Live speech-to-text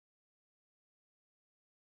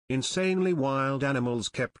insanely wild animals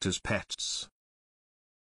kept as pets.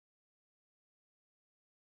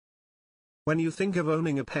 When you think of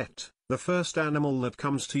owning a pet, the first animal that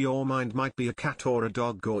comes to your mind might be a cat or a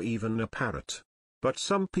dog or even a parrot. But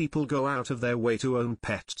some people go out of their way to own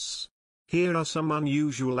pets. Here are some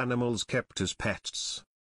unusual animals kept as pets.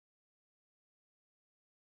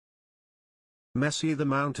 Messi the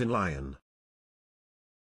mountain lion.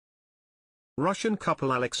 Russian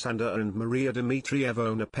couple Alexander and Maria Dmitriev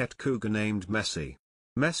own a pet cougar named Messi.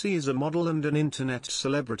 Messi is a model and an internet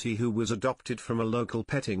celebrity who was adopted from a local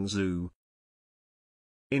petting zoo.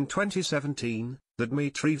 In 2017, the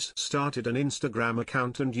Dmitrievs started an Instagram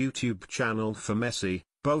account and YouTube channel for Messi,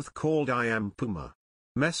 both called I Am Puma.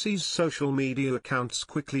 Messi's social media accounts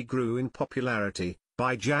quickly grew in popularity.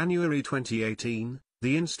 By January 2018,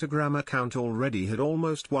 the Instagram account already had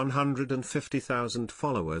almost 150,000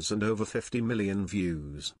 followers and over 50 million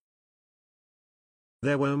views.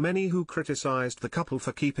 There were many who criticized the couple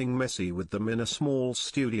for keeping Messi with them in a small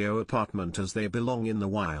studio apartment as they belong in the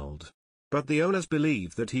wild. But the owners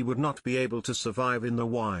believe that he would not be able to survive in the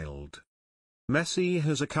wild. Messi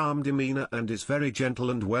has a calm demeanor and is very gentle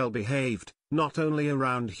and well behaved, not only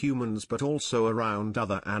around humans but also around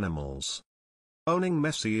other animals. Owning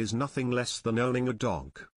Messi is nothing less than owning a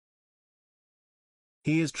dog.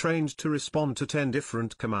 He is trained to respond to 10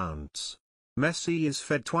 different commands. Messi is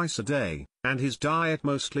fed twice a day, and his diet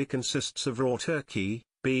mostly consists of raw turkey,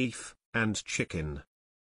 beef, and chicken.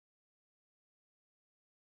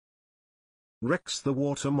 Rex the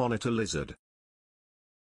water monitor lizard.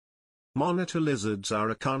 Monitor lizards are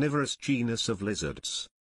a carnivorous genus of lizards.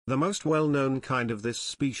 The most well-known kind of this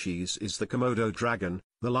species is the Komodo dragon,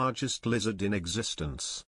 the largest lizard in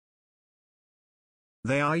existence.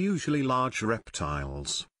 They are usually large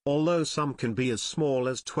reptiles, although some can be as small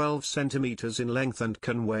as 12 centimeters in length and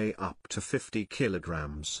can weigh up to 50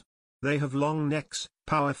 kilograms. They have long necks,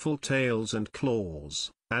 powerful tails and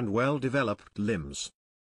claws, and well-developed limbs.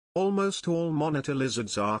 Almost all monitor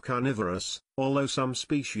lizards are carnivorous, although some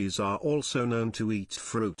species are also known to eat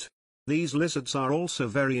fruit. These lizards are also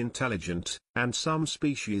very intelligent, and some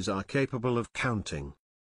species are capable of counting.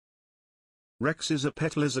 Rex is a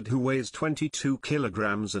pet lizard who weighs 22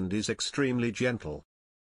 kilograms and is extremely gentle.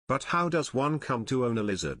 But how does one come to own a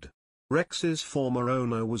lizard? Rex's former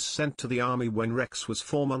owner was sent to the army when Rex was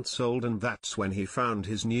 4 months old, and that's when he found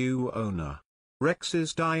his new owner.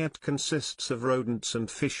 Rex's diet consists of rodents and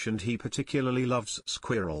fish, and he particularly loves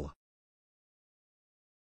squirrel.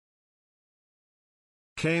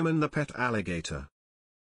 Cayman the pet alligator.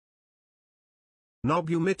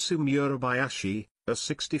 Nobumitsu Murabayashi, a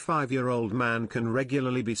 65-year-old man, can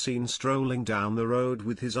regularly be seen strolling down the road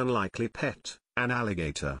with his unlikely pet, an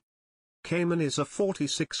alligator. Cayman is a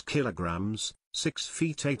 46 kilograms, 6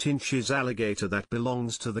 feet 8 inches alligator that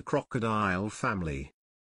belongs to the crocodile family.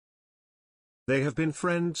 They have been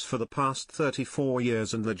friends for the past 34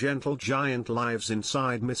 years, and the gentle giant lives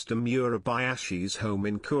inside Mr. Murabayashi's home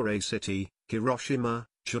in Kure City, Hiroshima,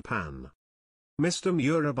 Japan. Mr.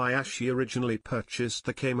 Murabayashi originally purchased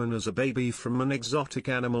the cayman as a baby from an exotic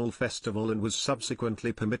animal festival and was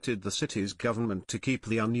subsequently permitted the city's government to keep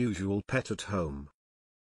the unusual pet at home.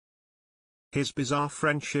 His bizarre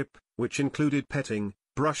friendship, which included petting,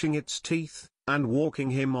 brushing its teeth, and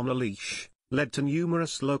walking him on a leash, led to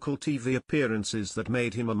numerous local TV appearances that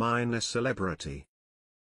made him a minor celebrity.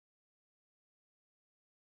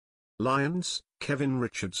 Lions, Kevin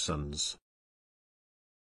Richardson's.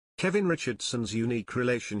 Kevin Richardson's unique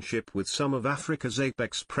relationship with some of Africa's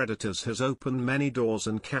apex predators has opened many doors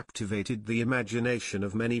and captivated the imagination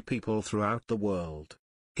of many people throughout the world.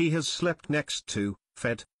 He has slept next to,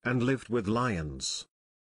 fed, and lived with lions.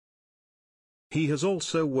 He has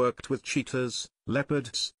also worked with cheetahs,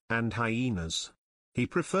 leopards, and hyenas. He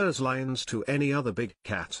prefers lions to any other big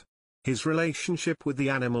cat. His relationship with the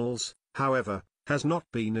animals, however, has not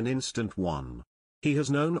been an instant one. He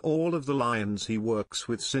has known all of the lions he works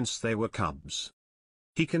with since they were cubs.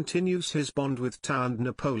 He continues his bond with Tao and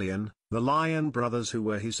Napoleon, the lion brothers who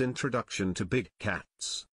were his introduction to big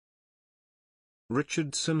cats.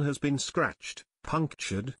 Richardson has been scratched,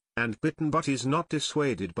 punctured, and bitten, but is not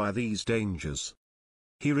dissuaded by these dangers.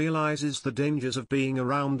 He realizes the dangers of being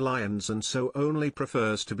around lions and so only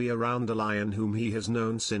prefers to be around a lion whom he has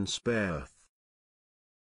known since birth.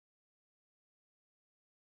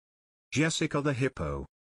 Jessica the hippo.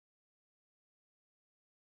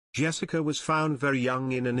 Jessica was found very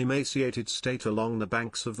young in an emaciated state along the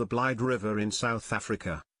banks of the Blyde River in South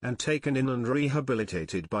Africa, and taken in and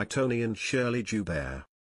rehabilitated by Tony and Shirley Joubert.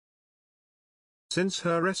 Since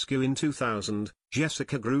her rescue in 2000,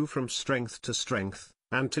 Jessica grew from strength to strength,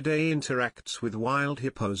 and today interacts with wild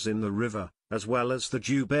hippos in the river, as well as the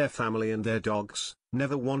Jew bear family and their dogs,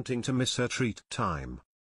 never wanting to miss her treat time.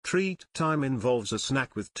 Treat time involves a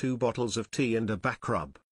snack with 2 bottles of tea and a back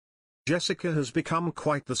rub. Jessica has become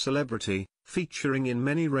quite the celebrity, featuring in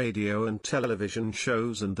many radio and television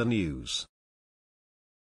shows and the news.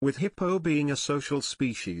 With hippo being a social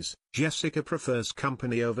species, Jessica prefers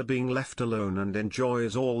company over being left alone and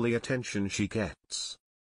enjoys all the attention she gets.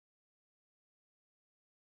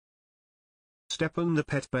 Stepan the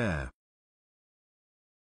pet bear.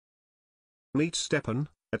 Meet Stepan,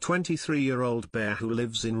 a 23-year-old bear who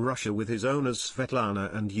lives in Russia with his owners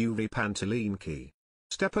Svetlana and Yuri Pantelinki.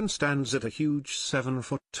 Stepan stands at a huge 7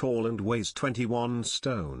 foot tall and weighs 21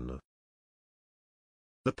 stone.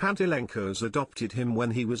 The Pantelenkos adopted him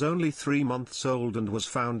when he was only 3 months old and was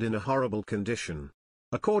found in a horrible condition.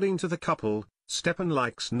 According to the couple, Stepan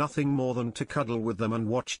likes nothing more than to cuddle with them and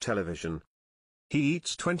watch television. He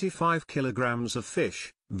eats 25 kilograms of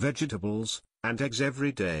fish, vegetables, and eggs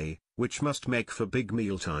every day, which must make for big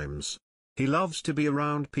mealtimes. He loves to be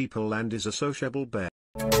around people and is a sociable bear.